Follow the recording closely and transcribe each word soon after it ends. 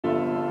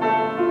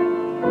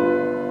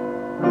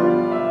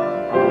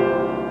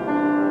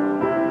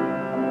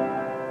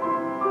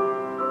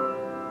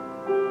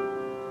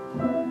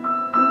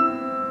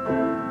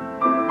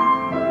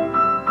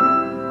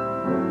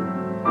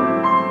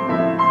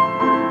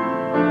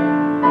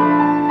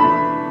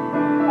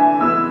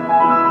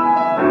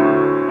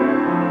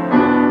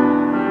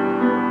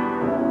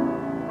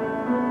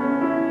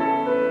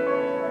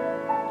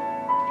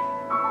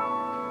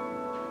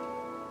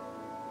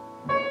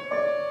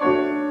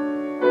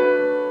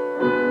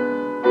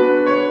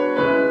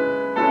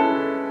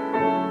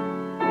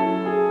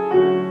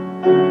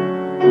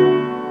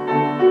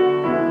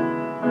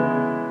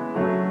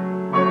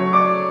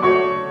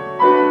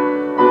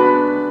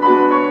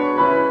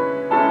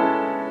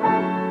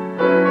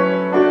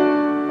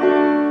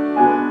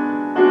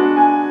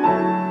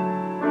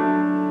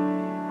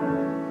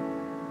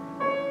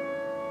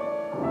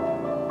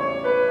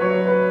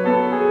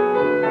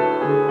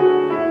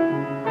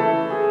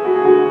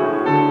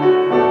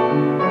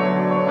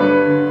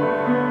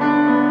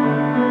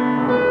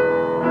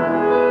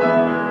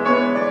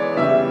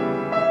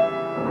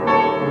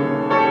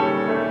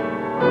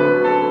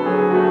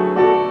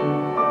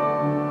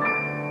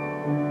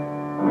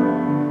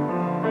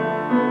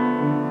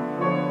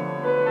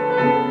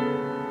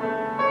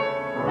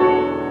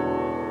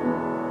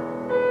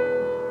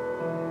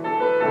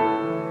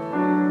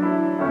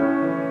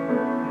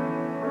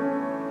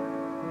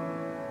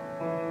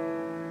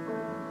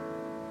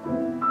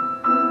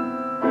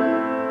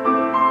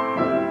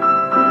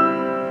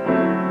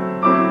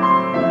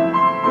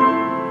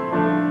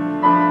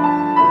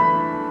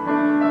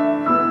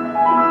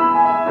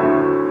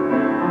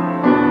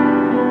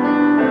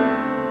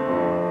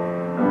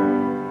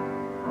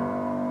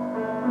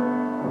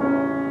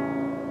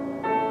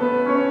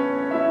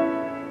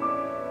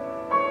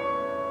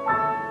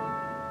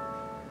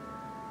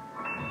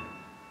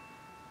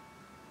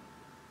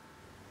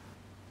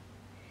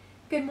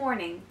Good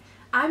morning.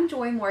 I'm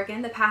Joy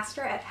Morgan, the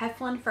pastor at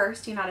Heflin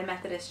First United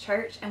Methodist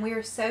Church, and we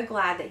are so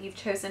glad that you've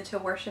chosen to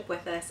worship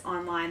with us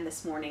online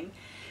this morning.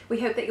 We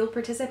hope that you'll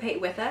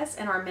participate with us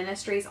in our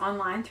ministries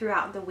online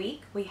throughout the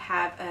week. We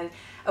have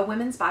a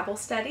women's Bible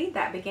study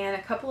that began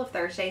a couple of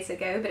Thursdays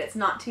ago, but it's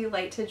not too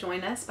late to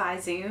join us by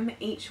Zoom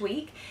each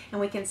week,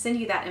 and we can send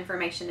you that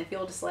information if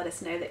you'll just let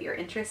us know that you're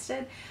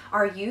interested.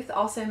 Our youth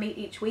also meet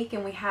each week,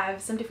 and we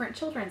have some different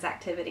children's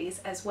activities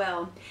as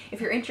well.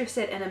 If you're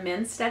interested in a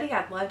men's study,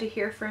 I'd love to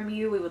hear from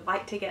you. We would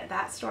like to get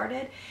that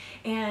started.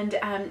 And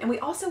we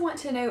also want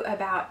to know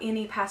about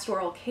any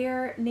pastoral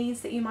care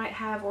needs that you might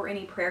have or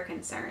any prayer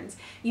concerns.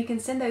 You can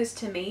send those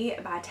to me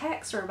by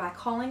text or by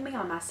calling me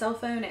on my cell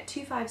phone at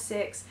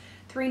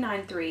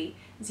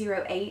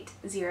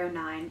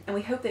 256-393-0809. And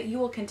we hope that you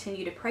will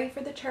continue to pray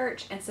for the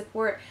church and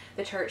support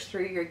the church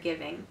through your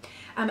giving.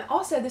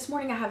 Also, this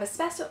morning I have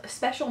a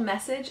special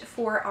message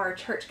for our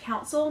church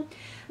council.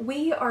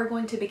 We are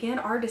going to begin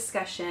our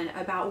discussion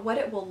about what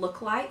it will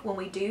look like when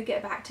we do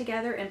get back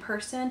together in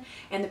person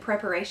and the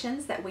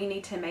preparations that we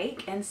need to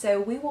make. And so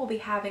we will be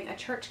having a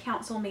church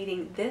council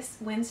meeting this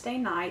Wednesday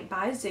night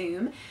by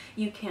Zoom.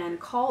 You can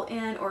call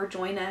in or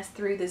join us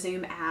through the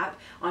Zoom app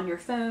on your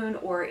phone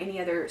or any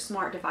other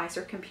smart device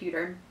or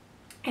computer.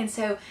 And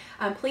so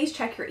please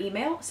check your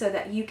email so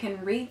that you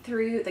can read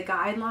through the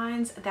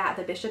guidelines that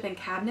the bishop and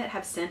cabinet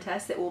have sent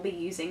us that we'll be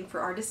using for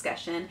our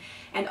discussion,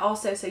 and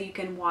also so you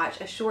can watch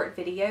a short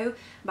video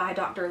by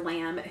Dr.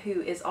 Lamb,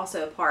 who is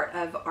also a part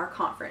of our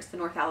conference, the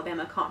North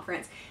Alabama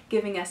Conference,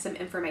 giving us some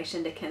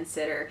information to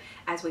consider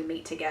as we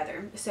meet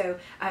together. So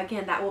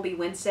again, that will be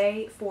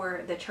Wednesday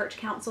for the church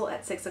council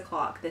at 6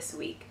 o'clock this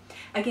week.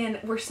 Again,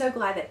 we're so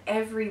glad that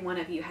every one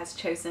of you has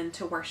chosen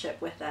to worship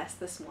with us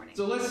this morning.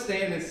 So let's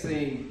stand and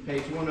sing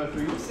page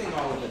 103. We'll sing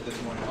all of it this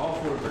morning, all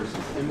 4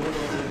 verses.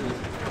 Immortal Images.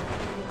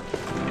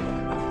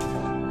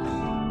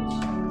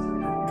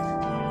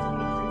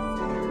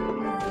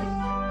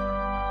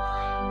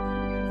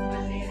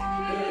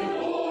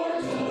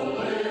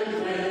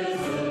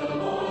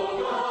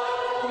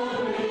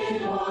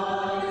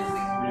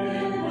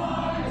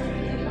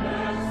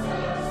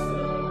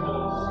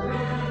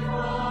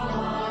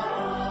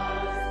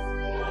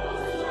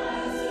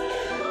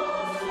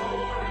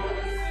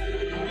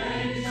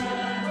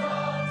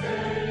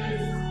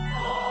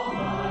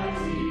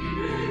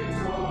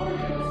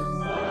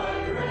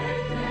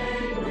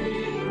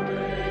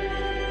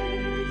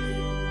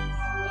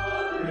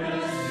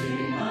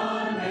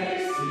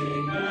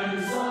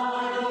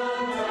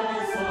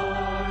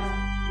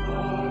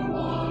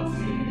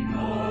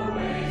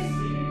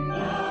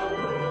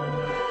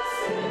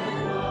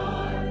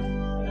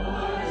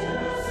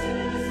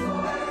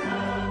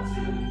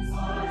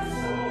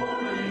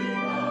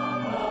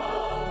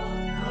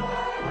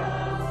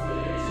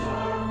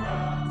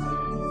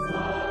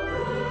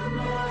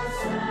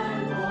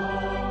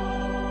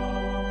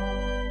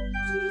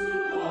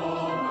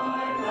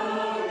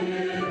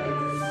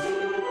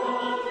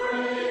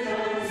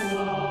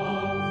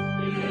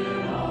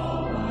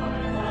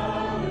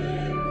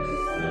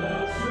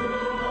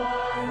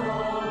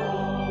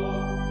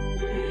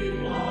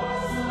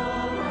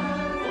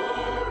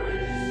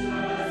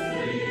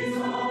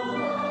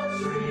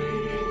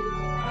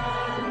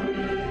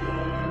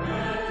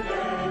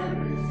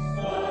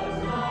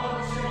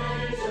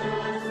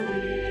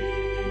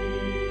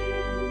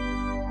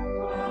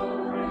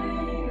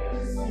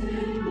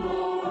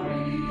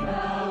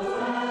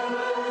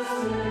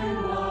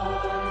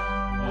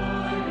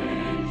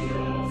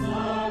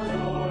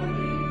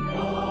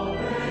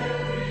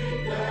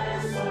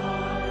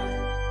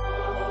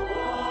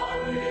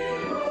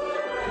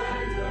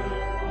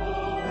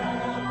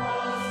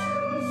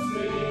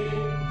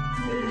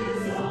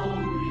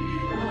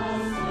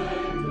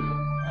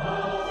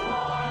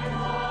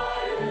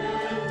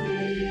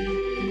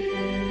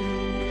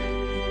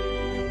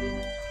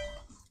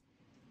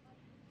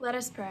 Let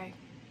us pray.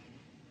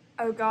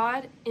 O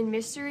God, in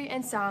mystery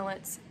and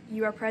silence,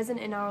 you are present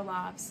in our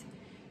lives,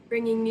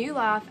 bringing new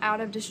life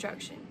out of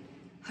destruction,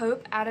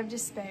 hope out of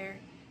despair,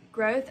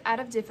 growth out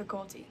of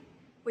difficulty.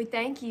 We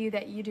thank you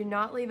that you do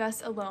not leave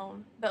us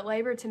alone, but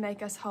labor to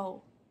make us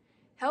whole.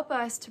 Help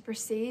us to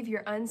perceive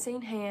your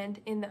unseen hand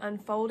in the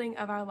unfolding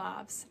of our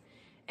lives,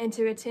 and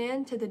to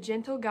attend to the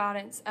gentle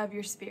guidance of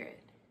your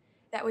Spirit,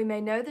 that we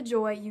may know the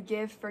joy you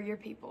give for your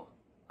people.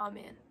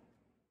 Amen.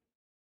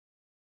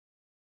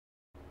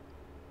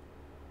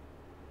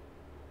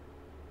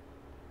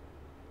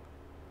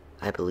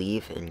 I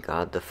believe in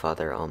God the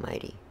Father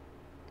Almighty,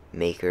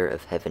 maker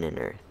of heaven and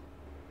earth,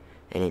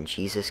 and in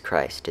Jesus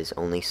Christ, his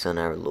only Son,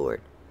 our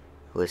Lord,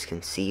 who was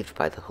conceived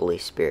by the Holy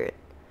Spirit,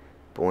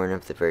 born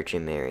of the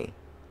Virgin Mary,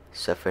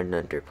 suffered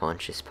under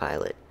Pontius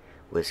Pilate,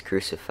 was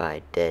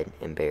crucified, dead,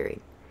 and buried.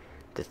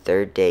 The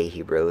 3rd day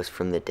he rose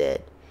from the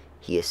dead.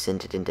 He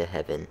ascended into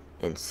heaven,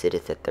 and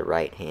sitteth at the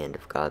right hand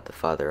of God the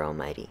Father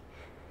Almighty.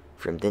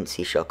 From thence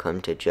he shall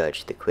come to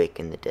judge the quick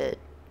and the dead.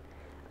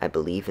 I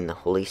believe in the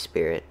Holy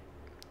Spirit,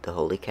 the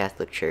Holy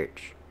Catholic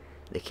Church,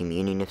 the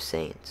communion of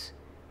saints,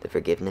 the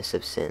forgiveness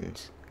of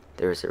sins,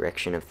 the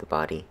resurrection of the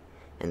body,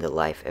 and the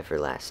life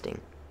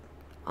everlasting.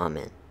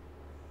 Amen.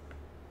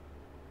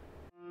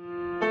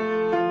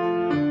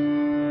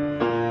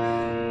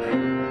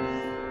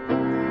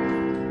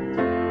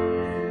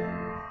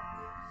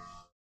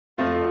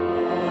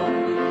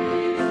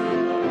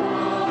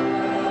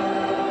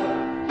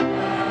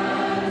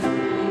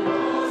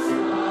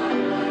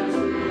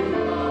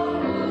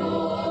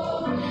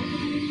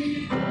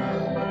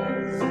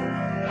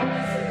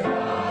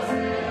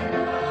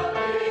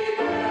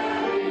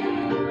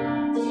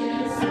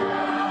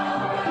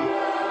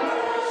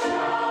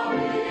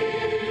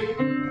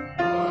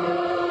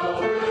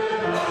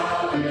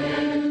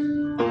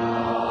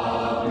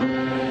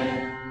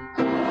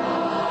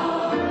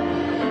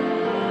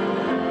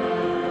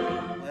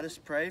 Let us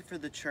pray for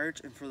the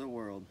church and for the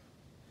world.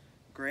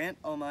 Grant,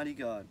 Almighty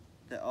God,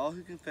 that all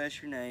who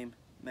confess your name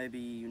may be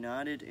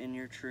united in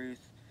your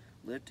truth,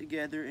 live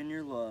together in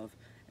your love,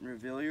 and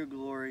reveal your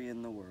glory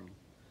in the world.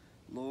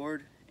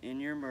 Lord, in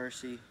your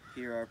mercy,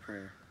 hear our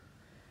prayer.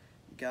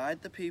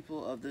 Guide the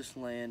people of this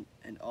land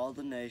and all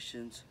the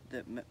nations,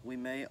 that we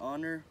may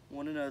honor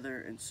one another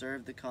and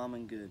serve the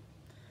common good.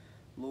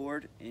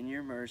 Lord, in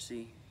your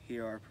mercy,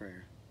 hear our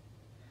prayer.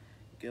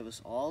 Give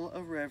us all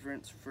a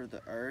reverence for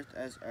the earth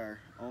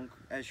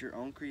as your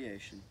own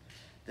creation,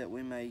 that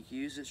we may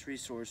use its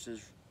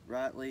resources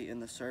rightly in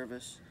the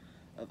service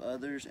of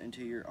others and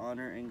to your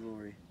honor and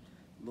glory.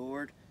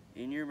 Lord,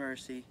 in your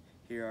mercy,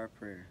 hear our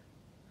prayer.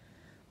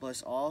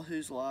 Bless all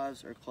whose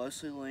lives are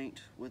closely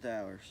linked with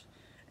ours,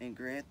 and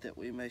grant that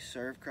we may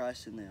serve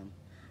Christ in them,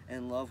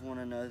 and love one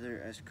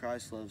another as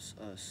Christ loves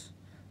us.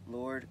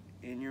 Lord,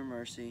 in your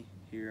mercy,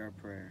 hear our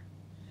prayer.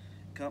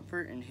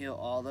 Comfort and heal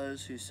all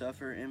those who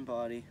suffer in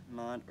body,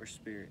 mind, or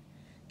spirit.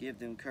 Give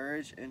them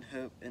courage and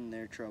hope in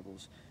their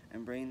troubles,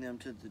 and bring them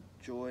to the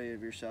joy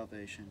of your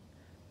salvation.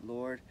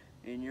 Lord,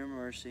 in your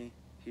mercy,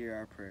 hear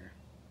our prayer.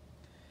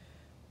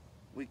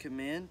 We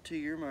commend to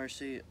your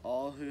mercy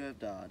all who have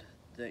died,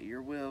 that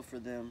your will for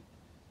them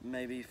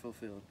may be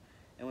fulfilled.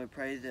 And we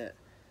pray that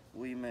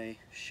we may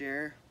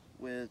share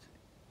with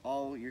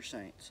all your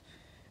saints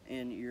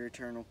in your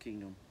eternal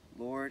kingdom.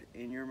 Lord,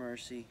 in your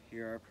mercy,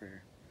 hear our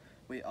prayer.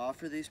 We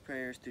offer these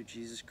prayers through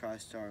Jesus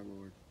Christ our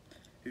Lord,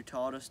 who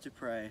taught us to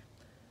pray,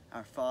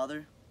 Our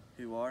Father,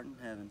 who art in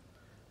heaven,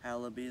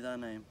 hallowed be thy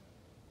name.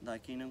 Thy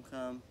kingdom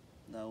come,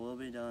 thy will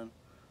be done,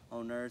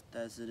 on earth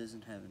as it is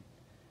in heaven.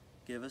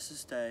 Give us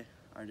this day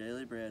our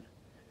daily bread,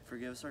 and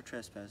forgive us our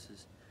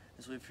trespasses,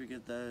 as we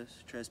forgive those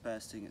who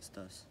trespass against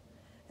us.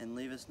 And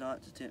lead us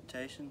not to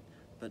temptation,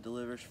 but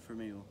deliver us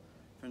from evil.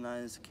 For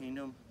thine is the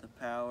kingdom, the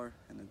power,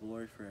 and the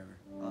glory forever.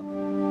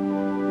 Amen.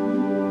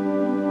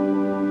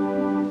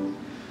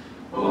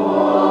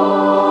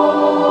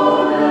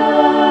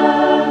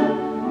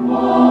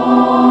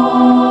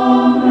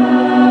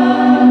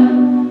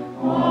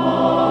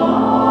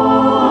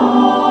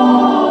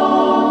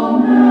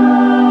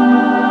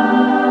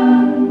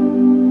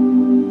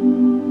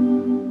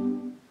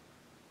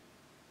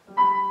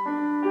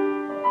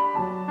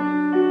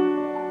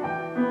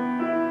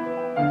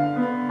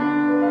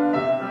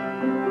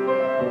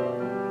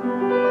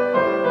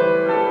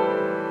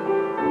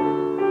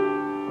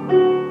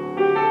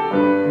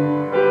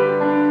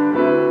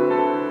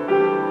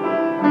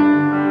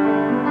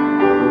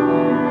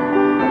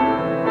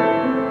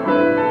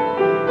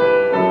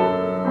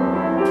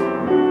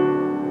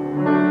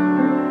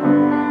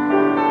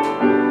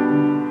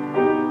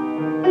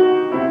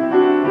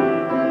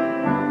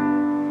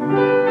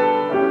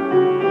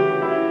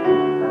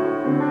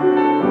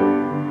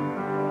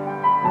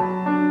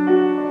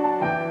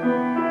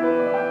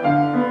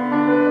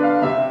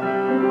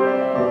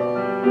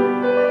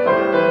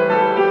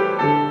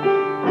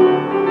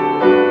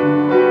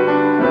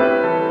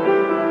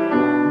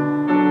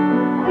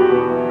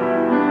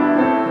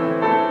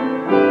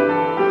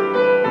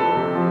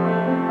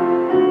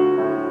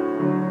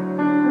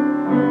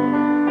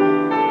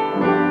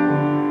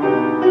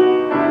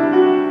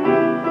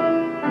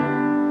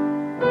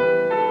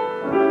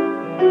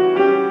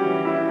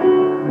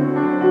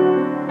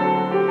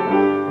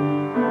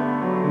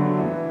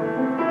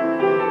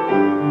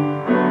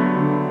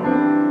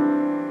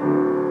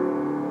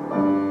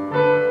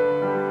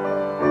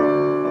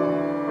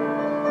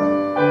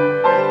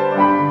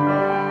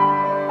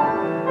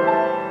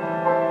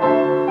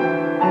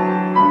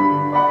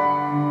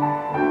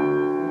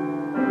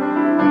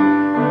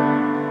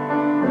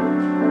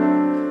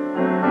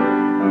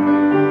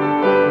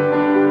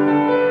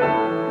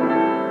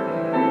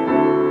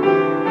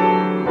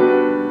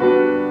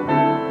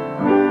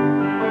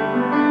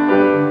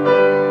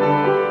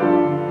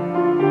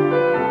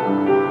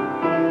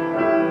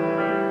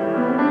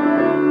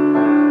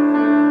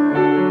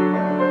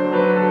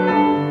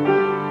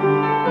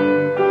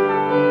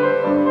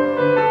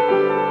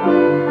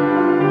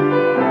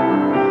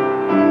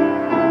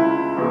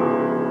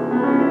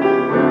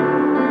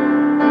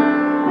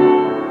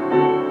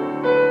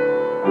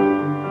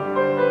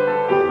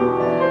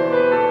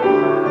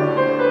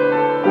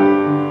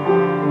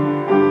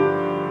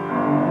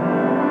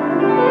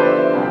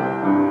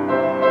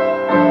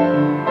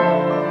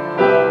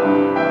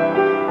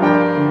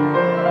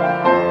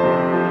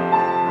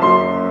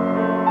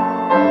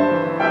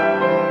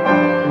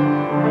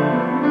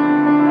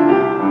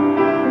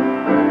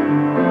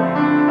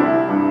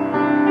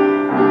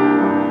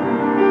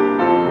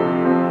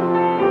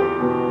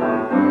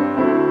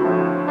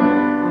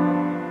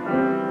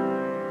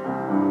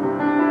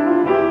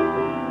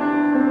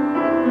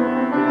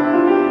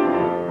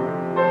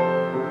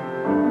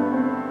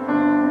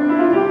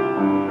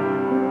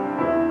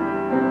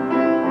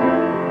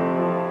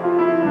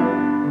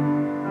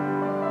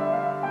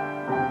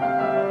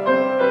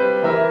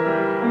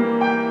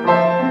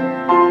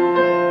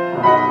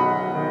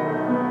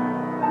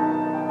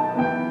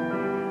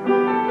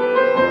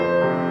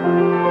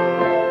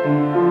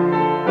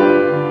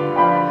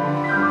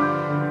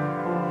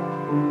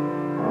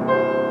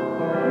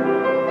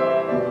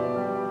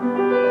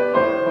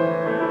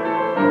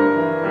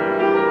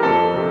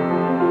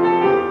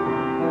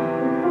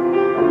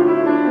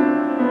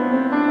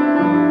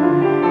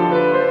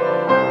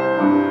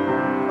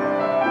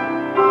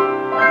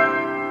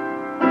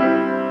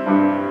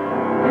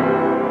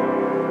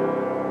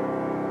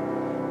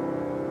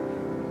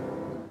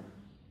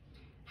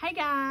 Hey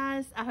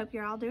guys, I hope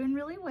you're all doing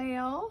really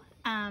well.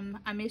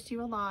 I miss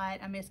you a lot.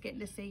 I miss getting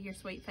to see your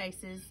sweet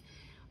faces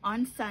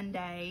on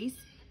Sundays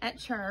at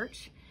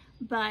church.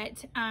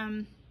 But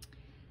I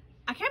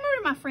came over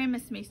to my friend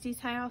Miss Misty's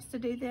house to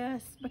do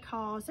this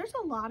because there's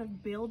a lot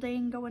of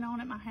building going on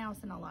at my house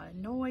and a lot of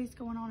noise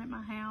going on at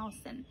my house.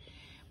 And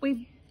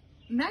we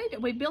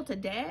built a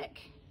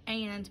deck,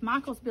 and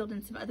Michael's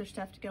building some other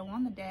stuff to go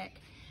on the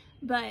deck.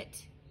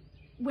 But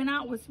when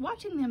I was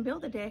watching them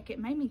build the deck, it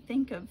made me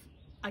think of,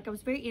 like, I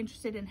was very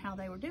interested in how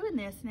they were doing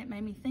this, and it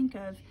made me think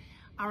of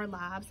our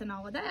lives and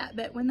all of that.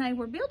 But when they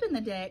were building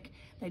the deck,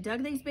 they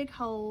dug these big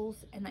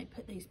holes and they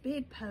put these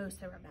big posts,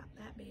 they were about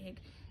that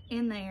big,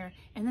 in there,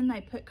 and then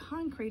they put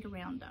concrete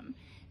around them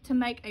to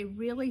make a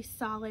really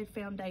solid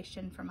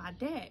foundation for my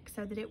deck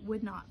so that it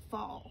would not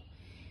fall.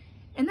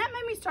 And that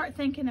made me start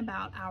thinking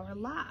about our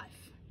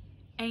life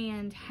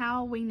and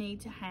how we need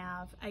to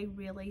have a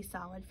really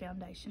solid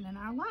foundation in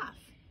our life.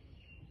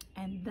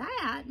 And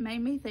that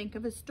made me think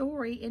of a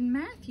story in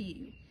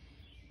Matthew.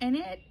 And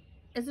it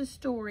is a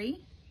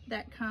story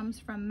that comes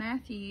from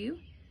Matthew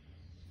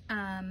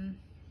 7,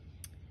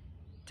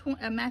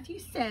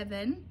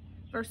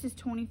 verses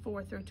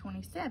 24 through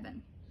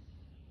 27.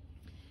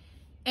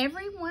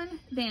 Everyone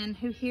then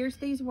who hears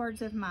these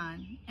words of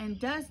mine and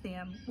does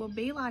them will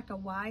be like a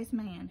wise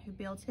man who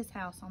builds his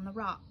house on the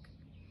rock.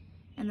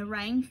 And the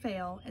rain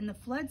fell, and the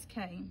floods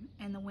came,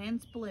 and the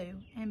winds blew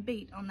and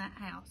beat on that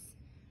house.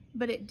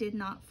 But it did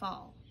not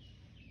fall,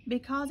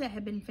 because it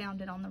had been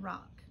founded on the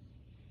rock.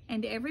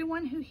 And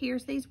everyone who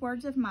hears these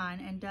words of mine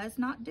and does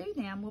not do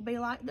them will be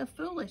like the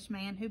foolish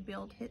man who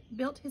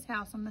built his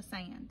house on the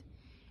sand.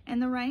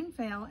 And the rain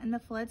fell, and the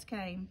floods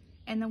came,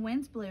 and the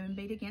winds blew and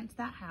beat against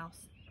that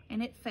house,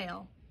 and it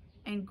fell,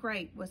 and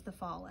great was the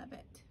fall of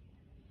it.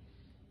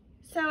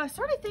 So I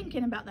started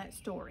thinking about that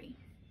story,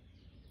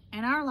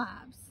 and our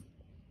lives,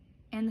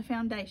 and the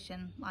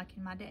foundation, like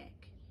in my deck.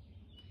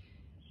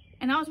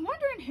 And I was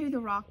wondering who the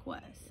rock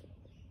was.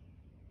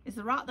 Is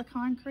the rock the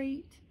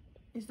concrete?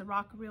 Is the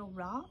rock a real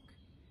rock?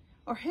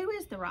 Or who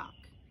is the rock?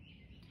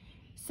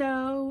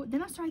 So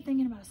then I started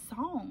thinking about a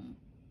song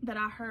that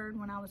I heard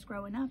when I was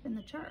growing up in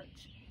the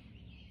church.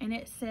 And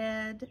it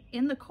said,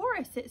 in the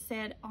chorus it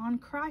said, on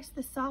Christ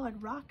the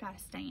solid rock I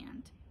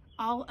stand.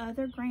 All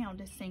other ground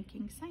is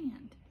sinking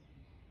sand.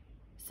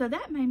 So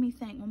that made me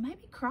think, well,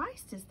 maybe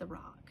Christ is the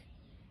rock.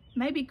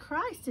 Maybe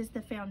Christ is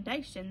the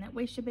foundation that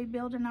we should be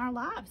building our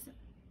lives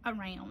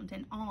around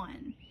and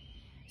on.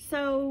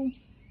 So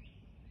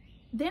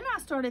then I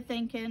started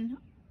thinking,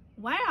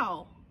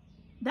 wow,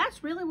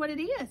 that's really what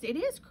it is. It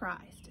is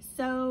Christ.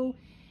 So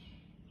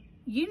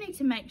you need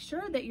to make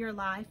sure that your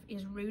life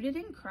is rooted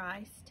in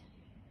Christ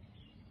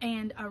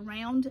and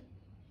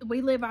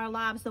we live our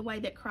lives the way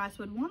that Christ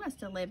would want us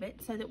to live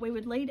it, so that we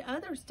would lead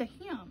others to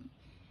Him.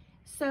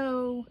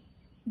 So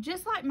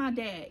just like my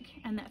deck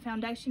and that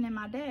foundation in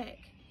my deck,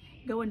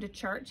 going to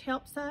church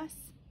helps us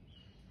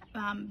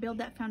build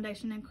that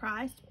foundation in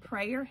Christ.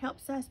 Prayer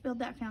helps us build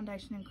that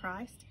foundation in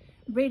Christ.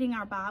 Reading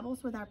our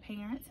Bibles with our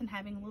parents and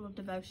having little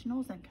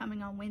devotionals and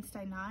coming on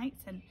Wednesday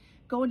nights and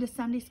going to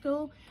Sunday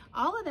school,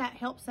 all of that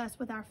helps us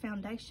with our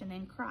foundation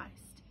in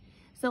Christ.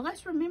 So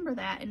let's remember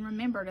that, and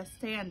remember to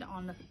stand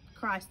on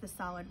Christ, the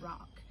solid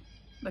rock,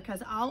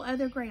 because all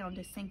other ground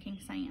is sinking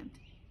sand.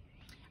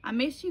 I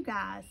miss you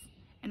guys,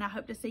 and I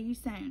hope to see you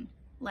soon.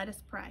 Let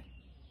us pray.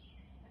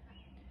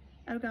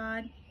 Oh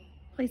God,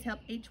 please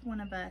help each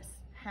one of us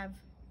have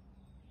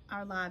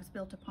our lives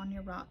built upon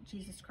your rock,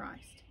 Jesus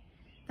Christ.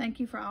 Thank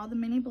you for all the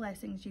many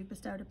blessings you've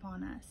bestowed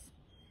upon us.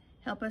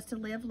 Help us to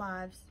live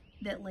lives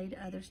that lead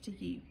others to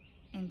you.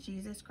 In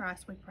Jesus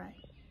Christ we pray.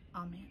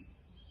 Amen.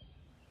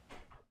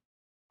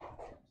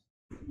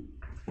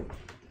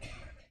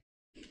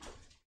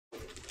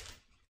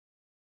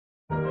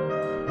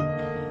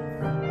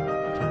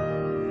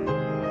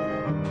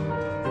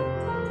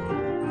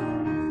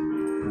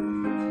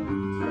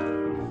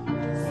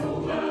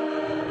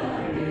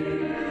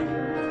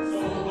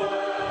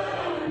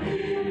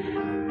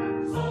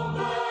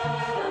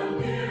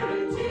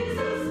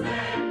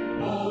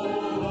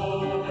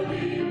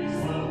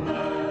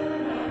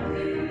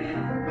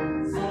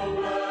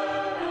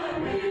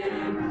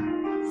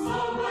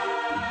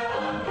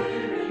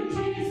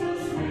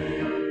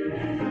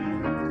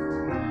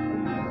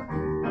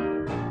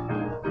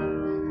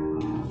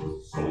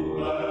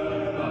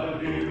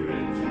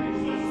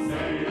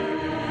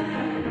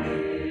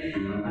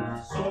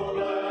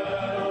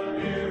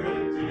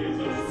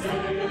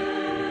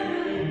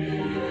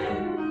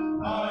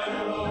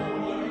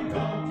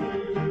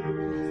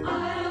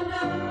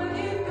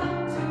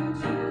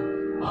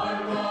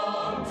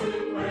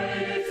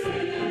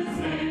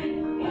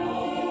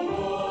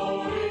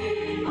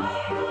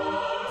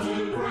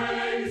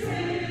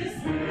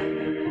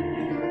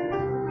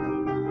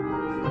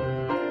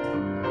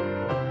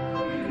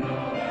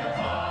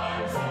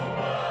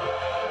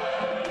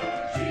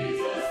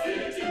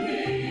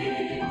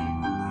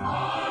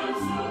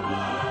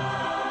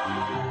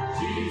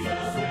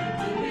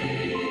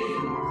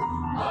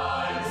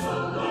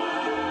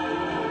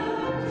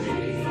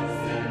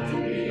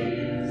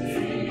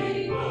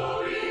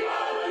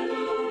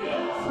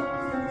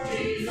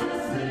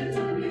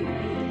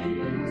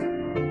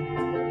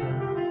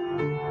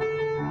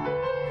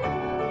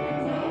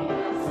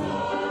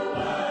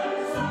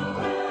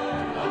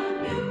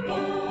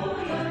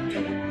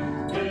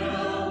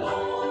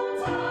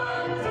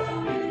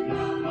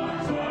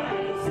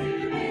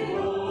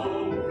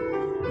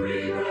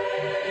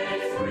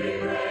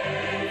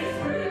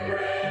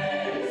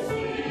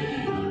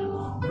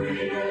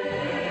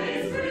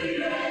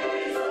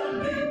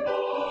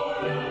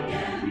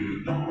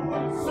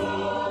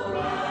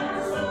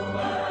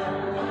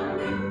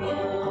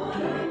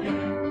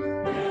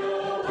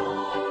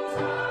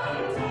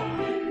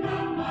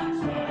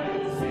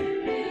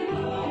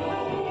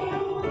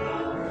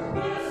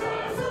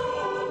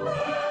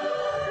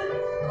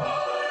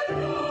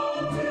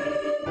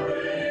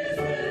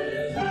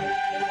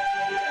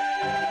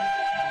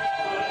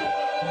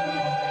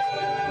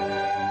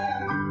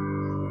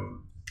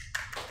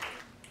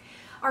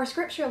 Our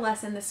scripture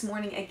lesson this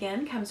morning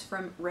again comes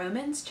from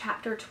Romans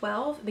chapter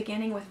 12,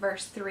 beginning with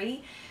verse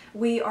 3.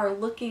 We are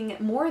looking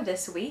more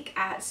this week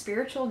at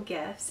spiritual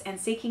gifts and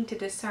seeking to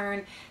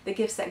discern the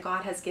gifts that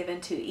God has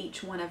given to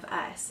each one of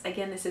us.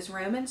 Again, this is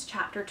Romans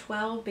chapter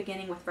 12,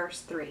 beginning with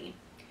verse 3.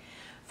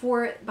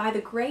 For by the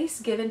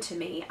grace given to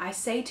me, I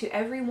say to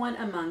everyone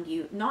among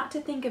you, not to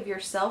think of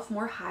yourself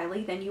more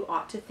highly than you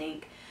ought to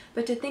think,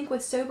 but to think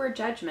with sober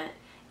judgment,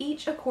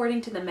 each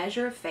according to the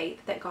measure of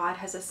faith that God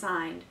has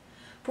assigned.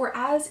 For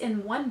as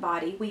in one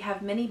body we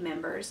have many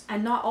members,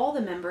 and not all the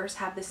members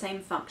have the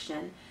same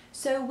function,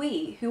 so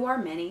we, who are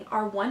many,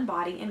 are one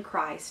body in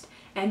Christ,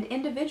 and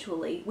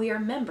individually we are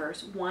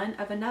members one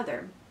of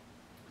another.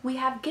 We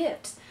have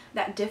gifts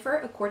that differ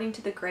according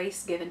to the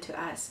grace given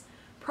to us: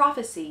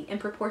 prophecy in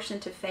proportion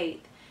to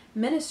faith,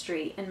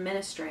 ministry in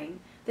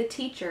ministering, the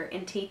teacher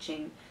in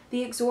teaching,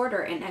 the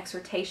exhorter in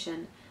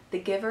exhortation, the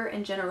giver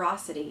in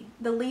generosity,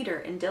 the leader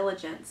in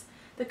diligence,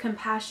 the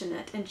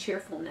compassionate in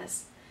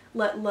cheerfulness.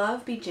 Let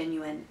love be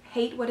genuine,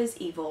 hate what is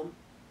evil,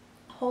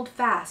 hold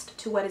fast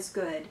to what is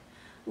good,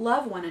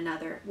 love one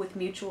another with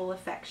mutual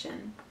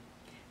affection.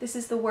 This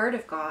is the word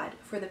of God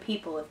for the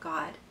people of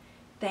God.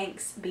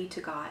 Thanks be to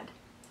God.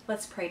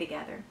 Let's pray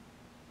together.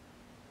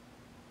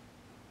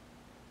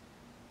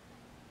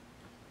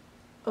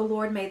 O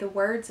Lord, may the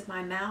words of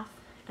my mouth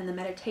and the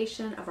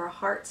meditation of our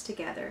hearts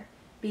together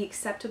be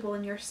acceptable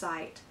in your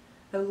sight,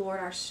 O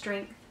Lord, our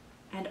strength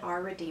and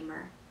our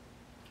Redeemer.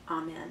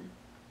 Amen.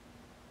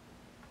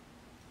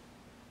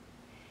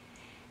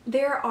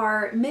 There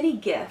are many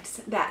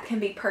gifts that can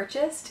be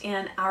purchased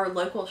in our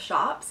local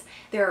shops.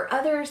 There are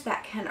others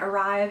that can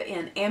arrive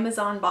in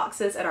Amazon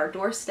boxes at our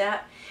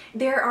doorstep.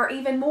 There are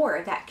even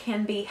more that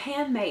can be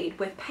handmade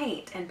with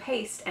paint and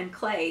paste and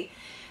clay.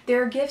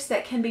 There are gifts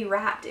that can be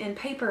wrapped in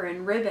paper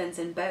and ribbons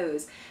and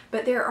bows,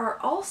 but there are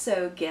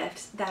also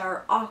gifts that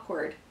are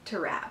awkward to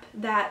wrap,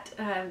 that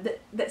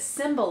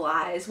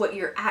symbolize what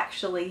you're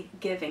actually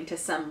giving to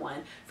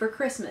someone for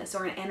Christmas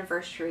or an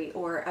anniversary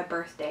or a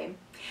birthday.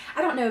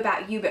 I don't know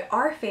about you, but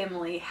our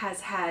family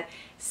has had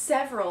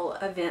several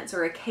events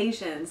or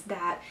occasions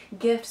that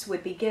gifts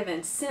would be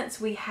given since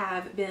we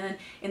have been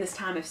in this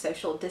time of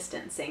social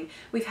distancing.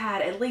 We've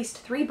had at least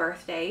 3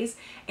 birthdays,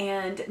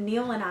 and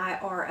Neil and I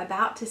are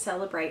about to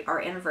celebrate our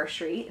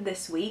anniversary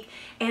this week,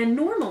 and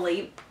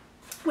normally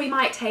we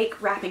might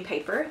take wrapping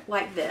paper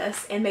like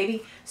this and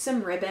maybe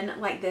some ribbon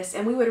like this,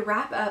 and we would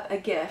wrap up a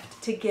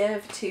gift to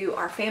give to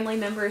our family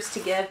members, to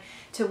give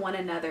to one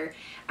another.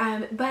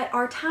 But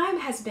our time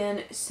has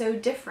been so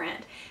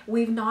different.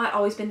 We've not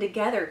always been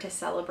together to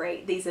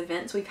celebrate these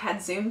events. We've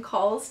had Zoom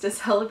calls to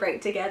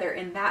celebrate together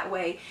in that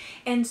way.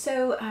 And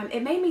so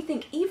it made me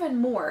think even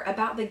more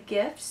about the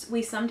gifts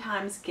we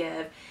sometimes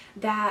give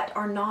that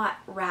are not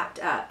wrapped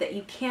up, that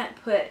you can't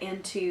put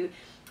into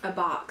a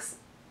box.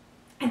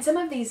 And some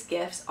of these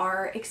gifts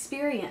are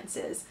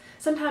experiences.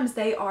 Sometimes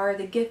they are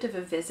the gift of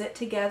a visit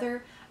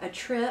together, a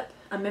trip,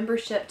 a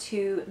membership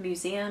to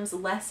museums,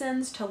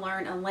 lessons to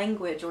learn a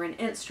language or an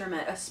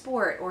instrument, a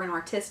sport or an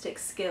artistic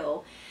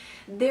skill.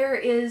 There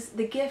is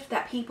the gift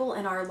that people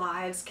in our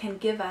lives can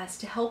give us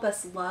to help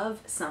us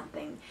love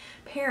something.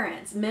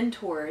 Parents,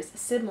 mentors,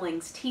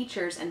 siblings,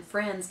 teachers, and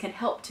friends can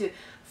help to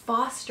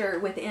foster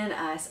within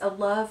us a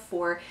love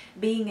for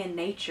being in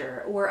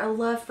nature, or a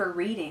love for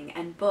reading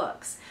and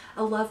books,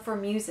 a love for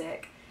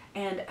music,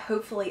 and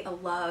hopefully a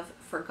love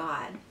for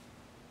God.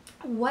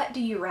 What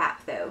do you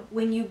wrap though?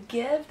 When you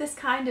give this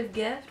kind of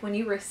gift, when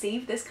you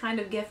receive this kind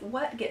of gift,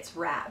 what gets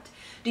wrapped?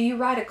 Do you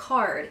write a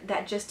card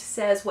that just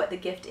says what the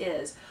gift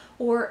is,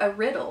 or a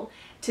riddle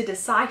to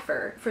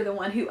decipher for the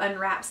one who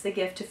unwraps the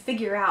gift to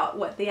figure out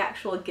what the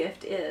actual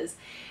gift is,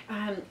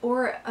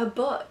 or a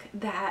book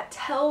that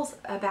tells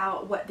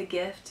about what the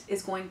gift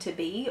is going to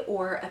be,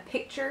 or a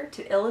picture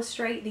to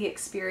illustrate the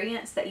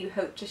experience that you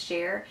hope to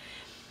share?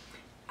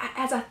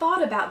 As I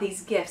thought about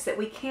these gifts that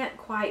we can't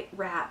quite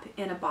wrap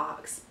in a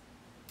box,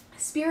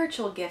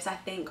 spiritual gifts, I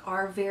think,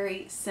 are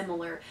very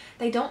similar.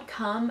 They don't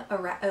come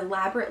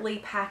elaborately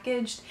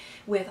packaged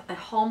with a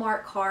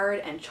Hallmark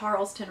card and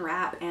Charleston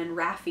wrap and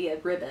raffia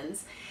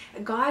ribbons.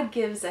 God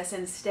gives us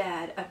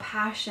instead a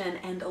passion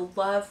and a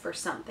love for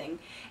something,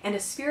 and a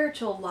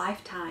spiritual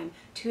lifetime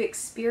to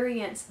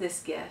experience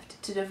this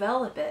gift, to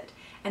develop it,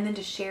 and then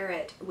to share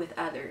it with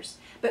others.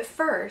 But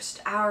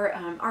first,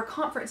 our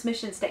conference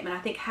mission statement, I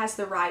think, has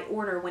the right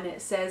order when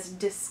it says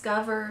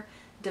discover,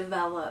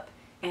 develop,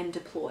 and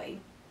deploy.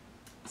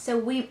 So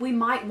we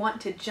might want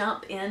to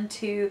jump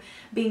into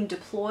being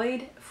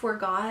deployed for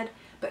God,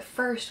 but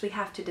first we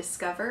have to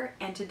discover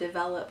and to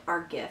develop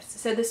our gifts.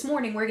 So this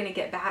morning we're going to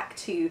get back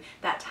to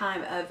that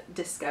time of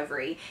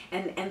discovery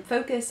and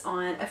focus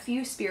on a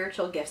few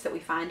spiritual gifts that we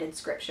find in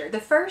Scripture. The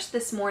first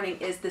this morning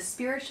is the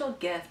spiritual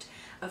gift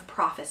of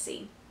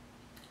prophecy.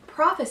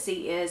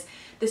 Prophecy is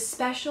the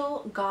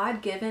special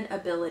God-given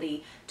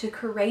ability to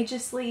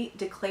courageously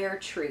declare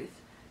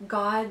truth,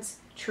 God's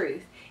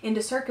truth,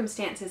 into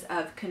circumstances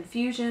of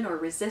confusion or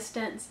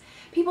resistance.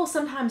 People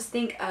sometimes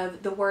think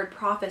of the word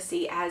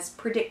prophecy as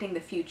predicting the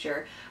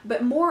future,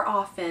 but more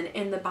often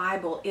in the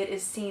Bible it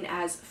is seen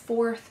as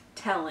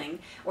forth-telling,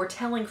 or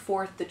telling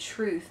forth the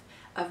truth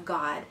of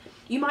God.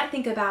 You might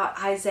think about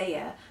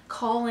Isaiah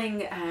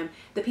calling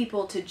the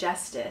people to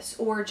justice,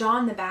 or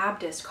John the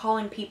Baptist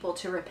calling people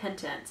to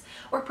repentance,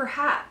 or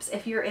perhaps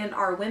if you're in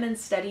our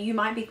women's study, you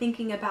might be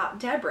thinking about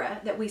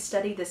Deborah that we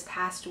studied this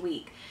past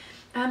week,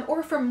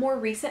 or from more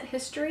recent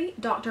history,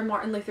 Dr.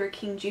 Martin Luther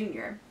King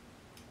Jr.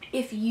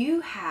 If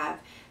you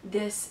have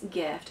this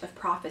gift of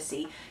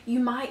prophecy, you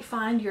might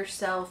find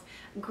yourself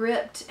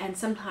gripped and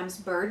sometimes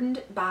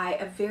burdened by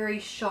a very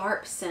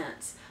sharp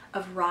sense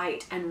of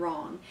right and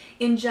wrong.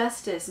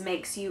 Injustice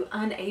makes you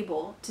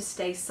unable to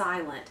stay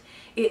silent.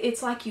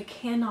 It's like you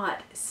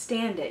cannot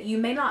stand it. You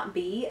may not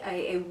be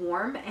a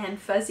warm and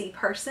fuzzy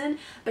person,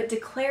 but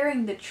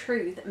declaring the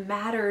truth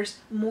matters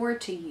more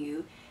to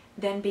you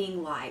than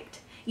being liked.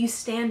 You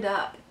stand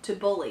up to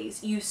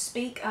bullies. You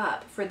speak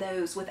up for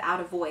those without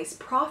a voice.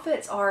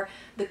 Prophets are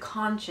the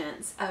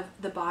conscience of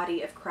the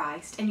body of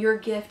Christ, and your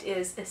gift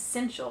is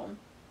essential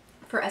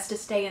for us to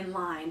stay in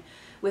line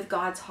with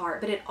God's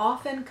heart, but it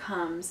often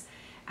comes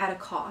at a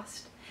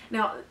cost.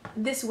 Now,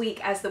 this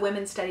week as the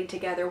women studied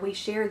together, we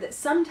shared that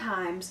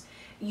sometimes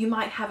you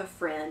might have a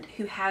friend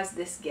who has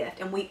this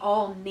gift, and we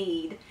all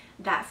need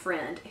that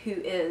friend who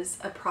is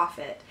a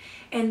prophet,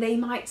 and they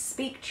might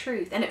speak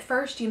truth, and at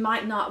first you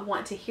might not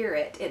want to hear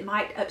it. It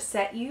might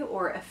upset you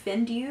or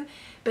offend you,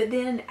 but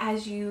then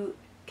as you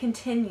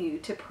continue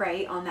to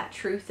pray on that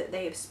truth that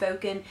they have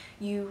spoken,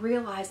 you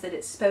realize that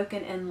it's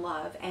spoken in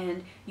love,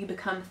 and you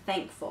become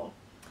thankful.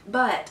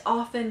 But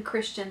often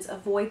Christians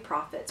avoid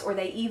prophets, or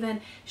they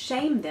even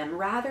shame them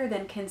rather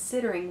than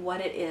considering what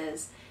it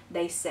is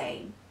they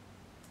say.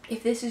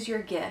 If this is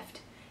your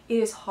gift, it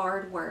is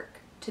hard work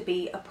to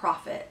be a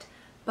prophet,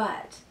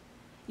 but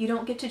you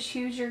don't get to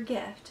choose your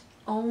gift,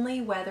 only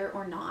whether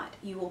or not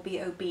you will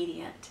be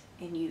obedient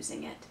in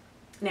using it.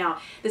 Now,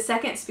 the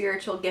second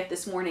spiritual gift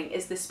this morning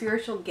is the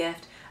spiritual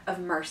gift of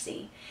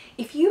mercy.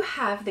 If you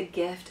have the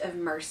gift of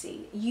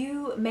mercy,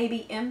 you may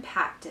be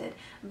impacted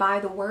by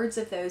the words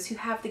of those who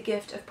have the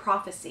gift of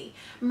prophecy.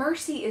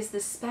 Mercy is the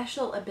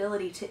special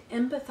ability to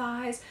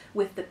empathize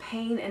with the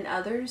pain in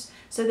others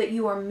so that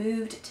you are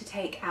moved to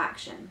take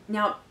action.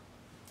 Now,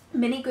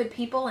 many good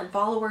people and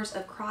followers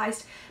of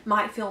Christ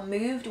might feel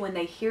moved when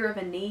they hear of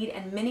a need,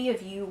 and many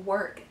of you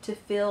work to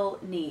fill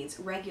needs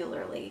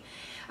regularly.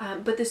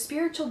 But the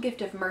spiritual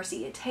gift of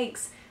mercy, it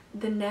takes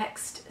the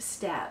next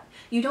step.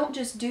 You don't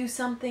just do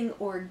something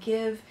or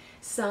give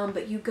some,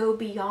 but you go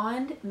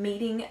beyond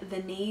meeting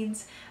the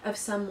needs of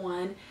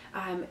someone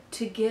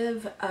to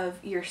give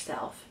of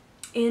yourself.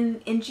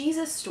 In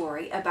Jesus'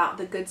 story about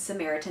the Good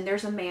Samaritan,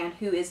 there's a man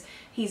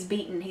he's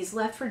beaten, he's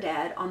left for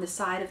dead on the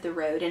side of the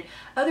road, and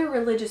other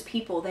religious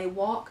people, they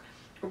walk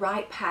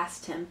right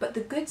past him, but the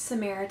Good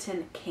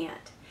Samaritan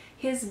can't.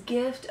 His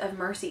gift of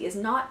mercy is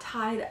not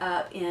tied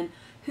up in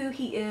who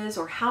he is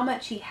or how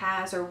much he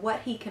has or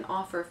what he can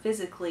offer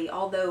physically,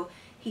 although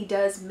he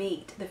does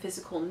meet the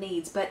physical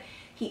needs, but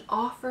he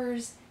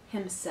offers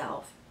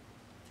himself.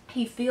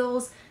 He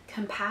feels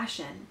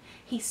compassion.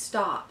 He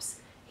stops.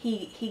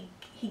 He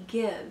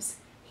gives.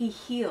 He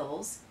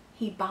heals.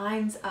 He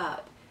binds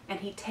up,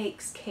 and he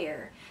takes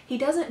care. He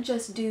doesn't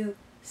just do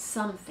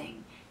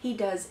something. He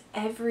does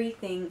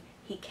everything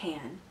he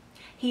can.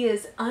 He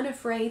is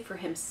unafraid for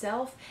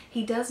himself.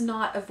 He does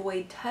not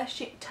avoid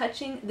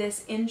touching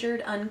this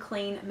injured,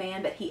 unclean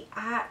man, but he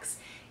acts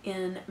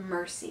in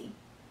mercy.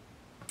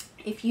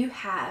 If you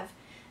have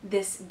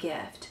this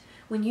gift,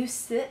 when you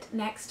sit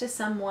next to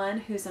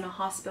someone who's in a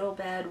hospital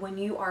bed, when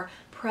you are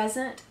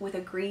present with a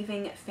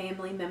grieving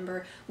family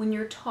member, when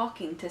you're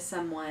talking to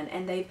someone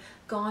and they've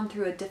gone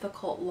through a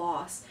difficult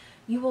loss,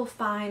 you will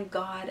find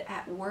God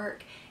at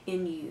work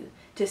in you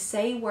to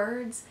say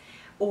words,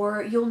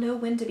 or you'll know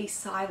when to be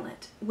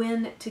silent,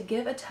 when to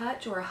give a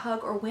touch or a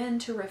hug, or when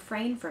to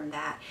refrain from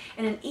that.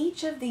 And in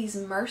each of these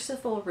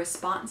merciful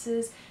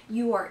responses,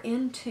 you are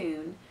in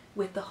tune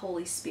with the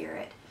Holy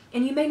Spirit.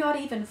 And you may not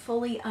even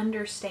fully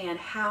understand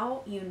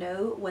how you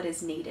know what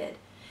is needed.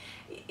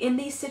 In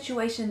these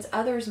situations,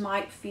 others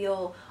might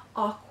feel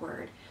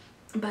awkward,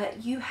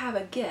 but you have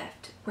a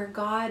gift where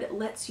God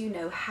lets you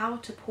know how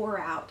to pour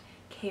out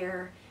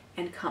care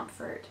and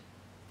comfort.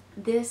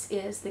 This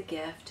is the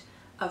gift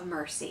of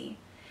mercy.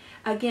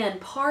 Again,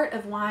 part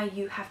of why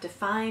you have to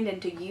find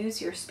and to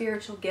use your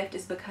spiritual gift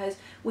is because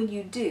when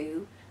you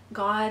do,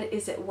 God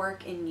is at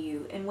work in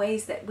you in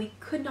ways that we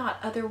could not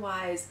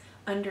otherwise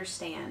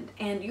understand.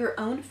 And your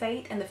own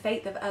faith and the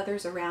faith of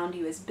others around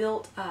you is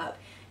built up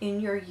in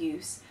your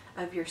use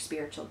of your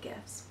spiritual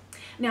gifts.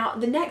 Now,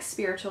 the next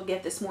spiritual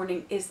gift this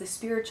morning is the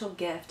spiritual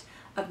gift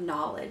of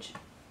knowledge.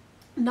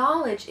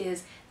 Knowledge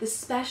is the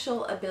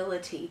special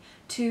ability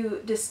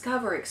to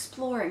discover,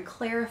 explore, and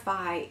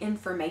clarify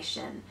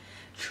information.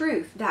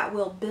 Truth that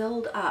will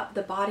build up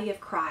the body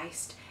of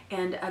Christ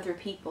and other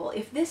people.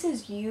 If this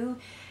is you,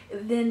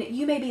 then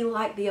you may be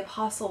like the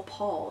Apostle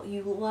Paul.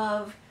 You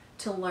love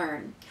to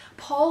learn.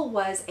 Paul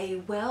was a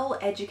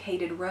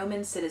well-educated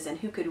Roman citizen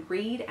who could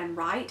read and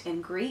write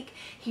in Greek.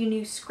 He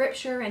knew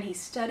scripture and he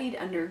studied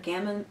under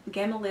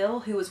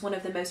Gamaliel, who was one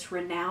of the most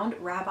renowned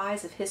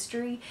rabbis of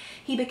history.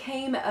 He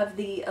became of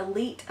the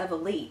elite of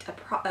elite, a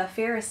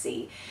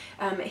Pharisee.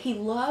 He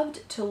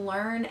loved to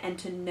learn and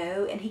to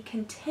know, and he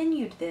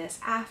continued this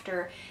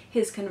after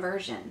his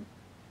conversion.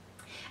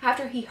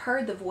 After he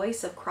heard the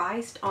voice of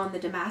Christ on the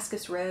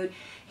Damascus Road,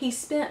 he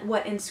spent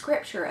what in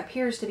Scripture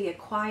appears to be a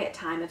quiet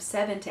time of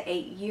 7 to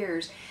 8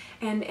 years,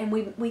 and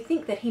we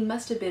think that he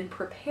must have been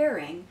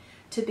preparing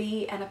to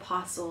be an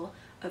apostle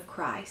of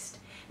Christ.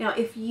 Now,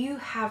 if you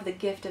have the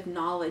gift of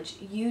knowledge,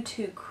 you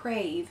too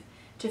crave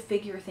to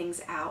figure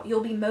things out. You'll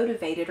be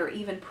motivated or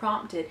even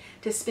prompted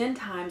to spend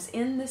times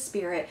in the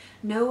Spirit,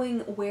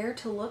 knowing where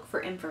to look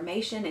for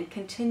information and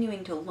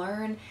continuing to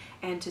learn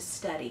and to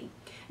study.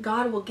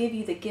 God will give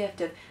you the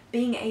gift of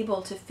being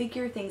able to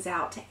figure things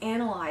out, to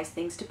analyze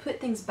things, to put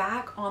things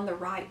back on the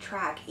right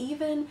track,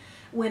 even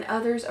when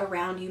others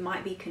around you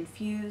might be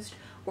confused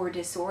or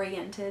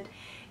disoriented.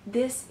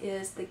 This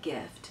is the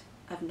gift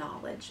of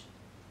knowledge.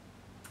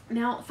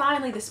 Now,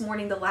 finally this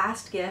morning, the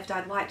last gift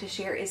I'd like to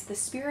share is the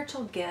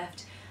spiritual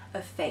gift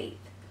of faith.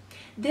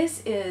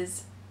 This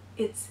is,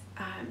 it's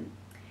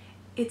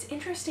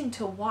interesting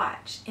to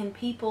watch in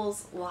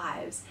people's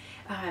lives.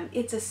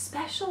 It's a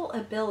special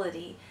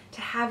ability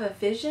to have a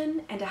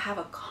vision and to have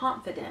a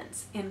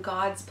confidence in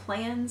God's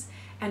plans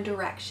and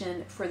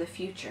direction for the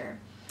future.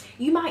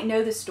 You might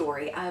know the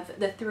story of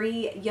the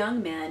 3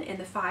 young men in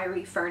the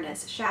fiery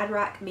furnace,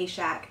 Shadrach,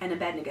 Meshach, and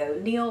Abednego.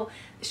 Neil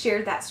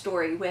shared that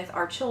story with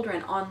our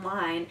children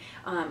online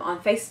on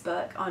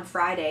Facebook on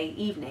Friday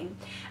evening.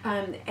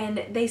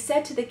 And they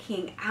said to the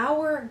king,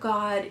 "Our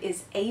God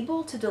is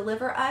able to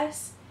deliver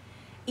us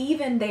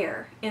even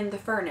there in the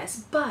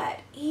furnace, but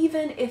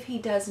even if he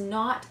does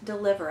not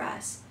deliver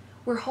us,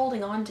 we're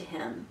holding on to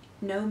him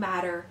no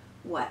matter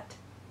what."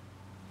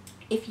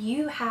 If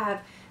you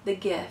have the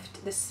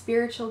gift, the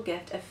spiritual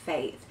gift of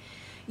faith,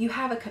 you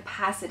have a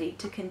capacity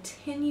to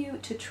continue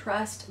to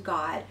trust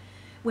God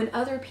when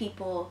other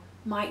people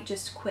might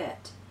just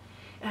quit.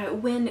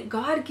 When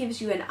God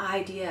gives you an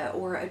idea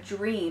or a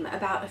dream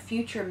about a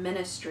future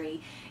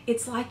ministry,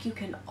 it's like you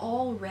can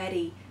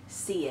already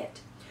see it.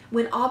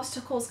 When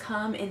obstacles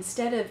come,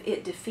 instead of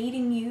it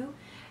defeating you,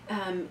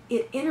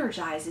 it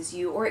energizes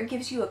you, or it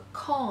gives you a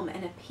calm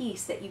and a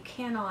peace that you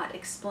cannot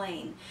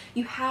explain.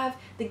 You have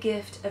the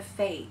gift of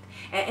faith.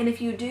 And if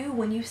you do,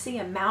 when you see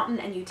a mountain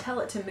and you tell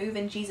it to move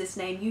in Jesus'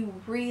 name, you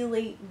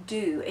really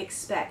do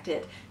expect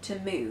it to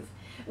move.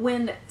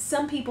 When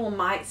some people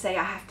might say,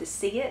 "I have to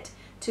see it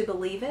to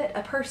believe it,"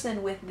 a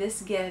person with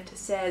this gift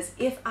says,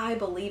 "If I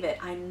believe it,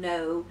 I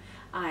know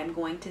I'm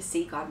going to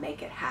see God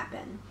make it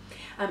happen."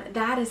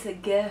 That is the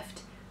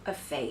gift of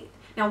faith.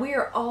 Now, we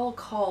are all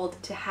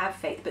called to have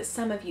faith, but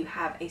some of you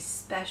have a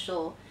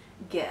special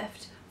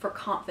gift for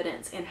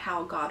confidence in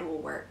how God will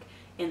work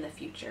in the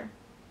future.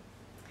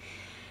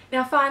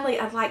 Now, finally,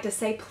 I'd like to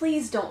say,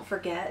 please don't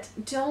forget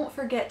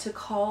to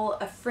call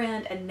a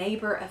friend, a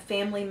neighbor, a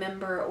family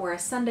member, or a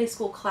Sunday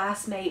school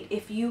classmate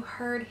if you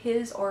heard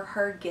his or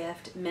her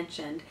gift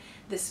mentioned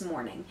this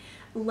morning.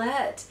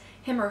 Let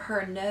him or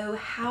her know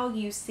how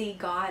you see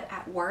God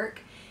at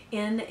work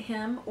in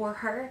him or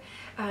her.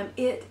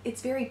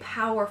 It's very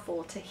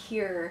powerful to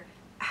hear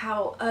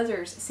how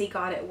others see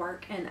God at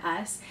work in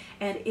us,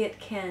 and it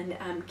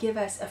can give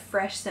us a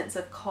fresh sense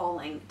of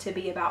calling to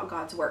be about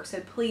God's work. So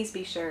please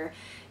be sure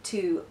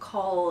to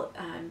call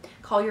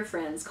your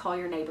friends, call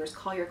your neighbors,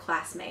 call your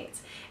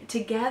classmates.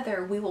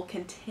 Together we will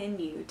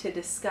continue to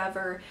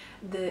discover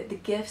the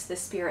gifts the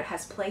Spirit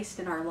has placed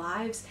in our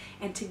lives,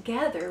 and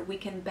together we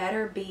can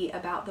better be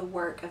about the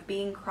work of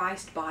being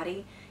Christ's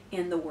body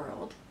in the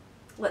world.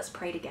 Let's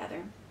pray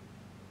together.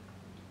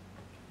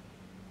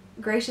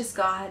 Gracious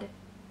God,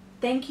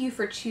 thank you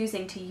for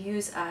choosing to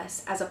use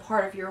us as a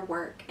part of your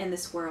work in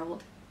this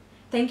world.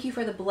 Thank you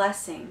for the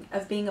blessing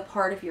of being a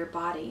part of your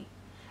body.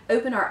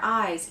 Open our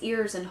eyes,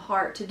 ears, and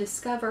heart to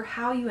discover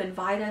how you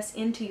invite us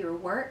into your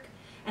work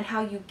and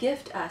how you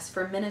gift us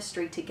for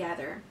ministry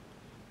together.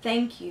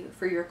 Thank you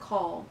for your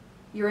call,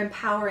 your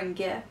empowering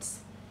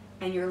gifts,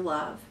 and your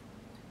love.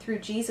 Through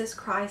Jesus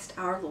Christ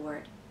our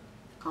Lord.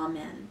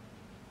 Amen.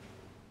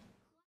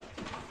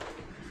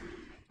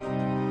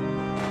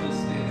 Let's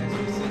stand as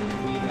we sing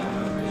and we have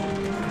our vision.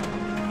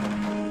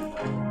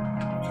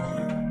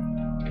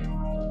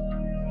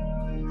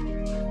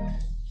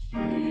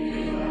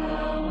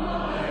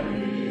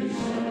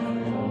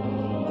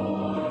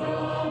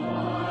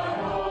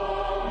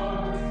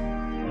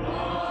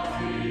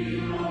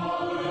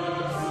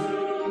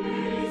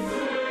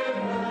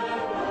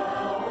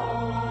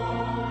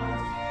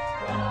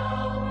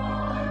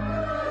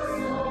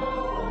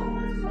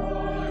 Oh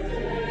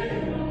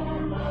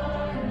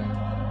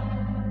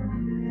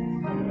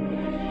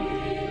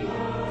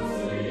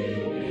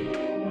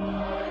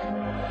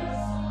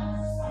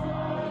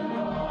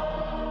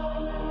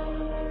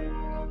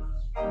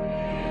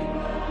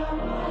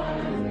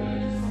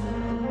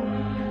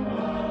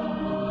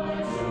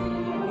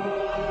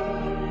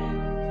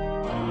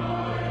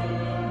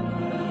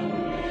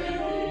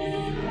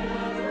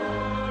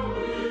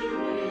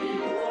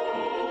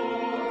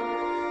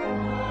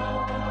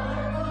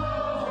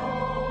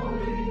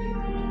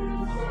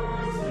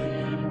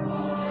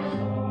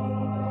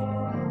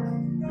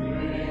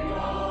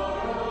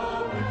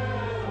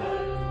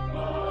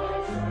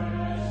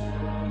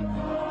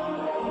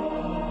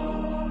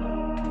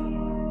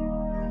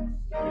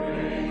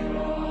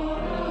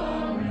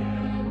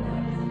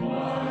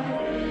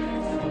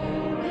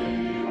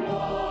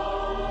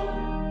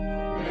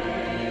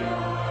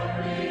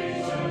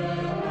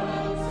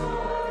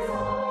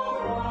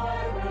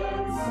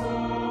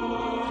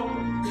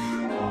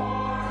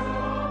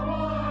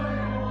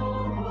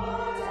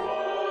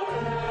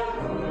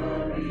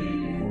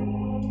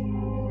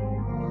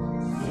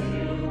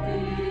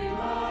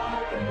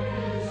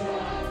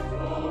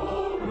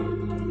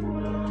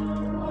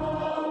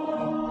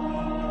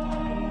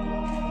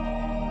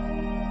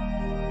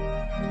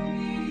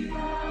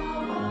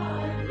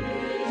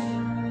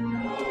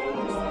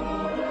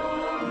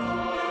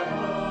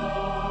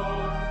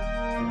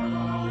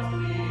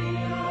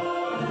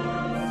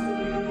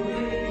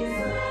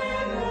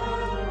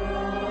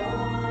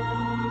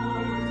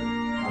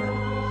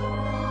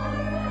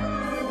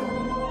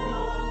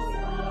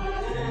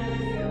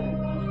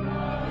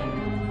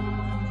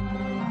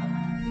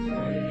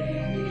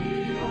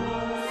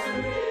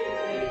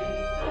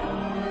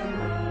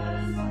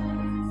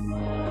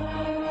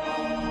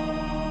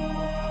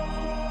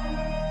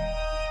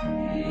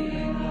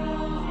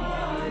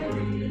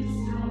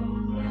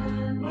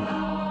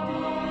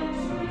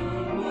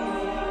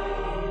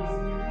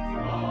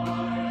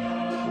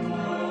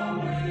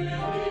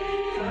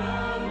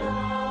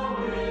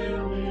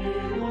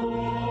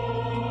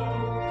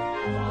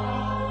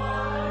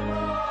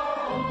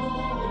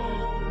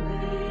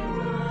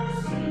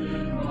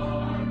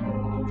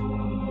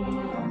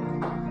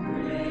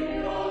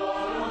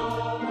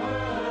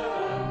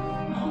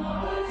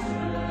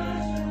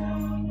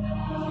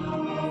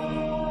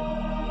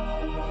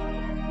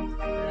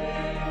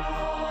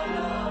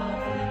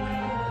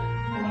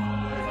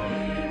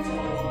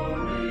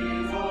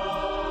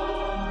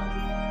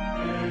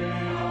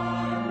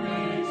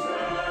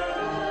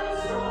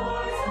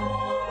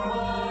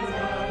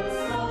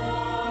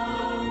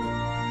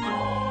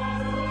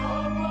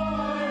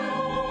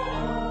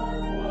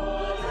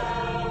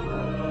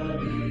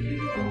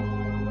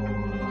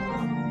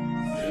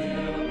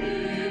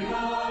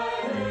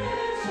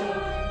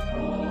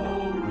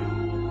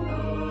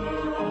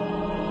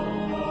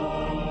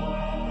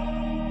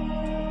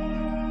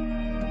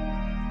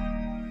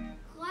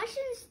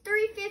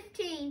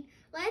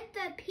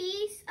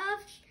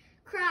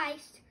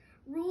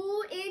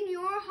rule in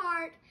your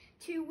heart,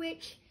 to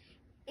which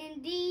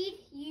indeed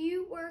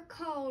you were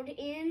called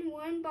in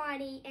one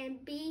body,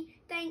 and be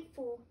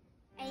thankful.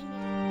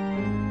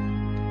 Amen.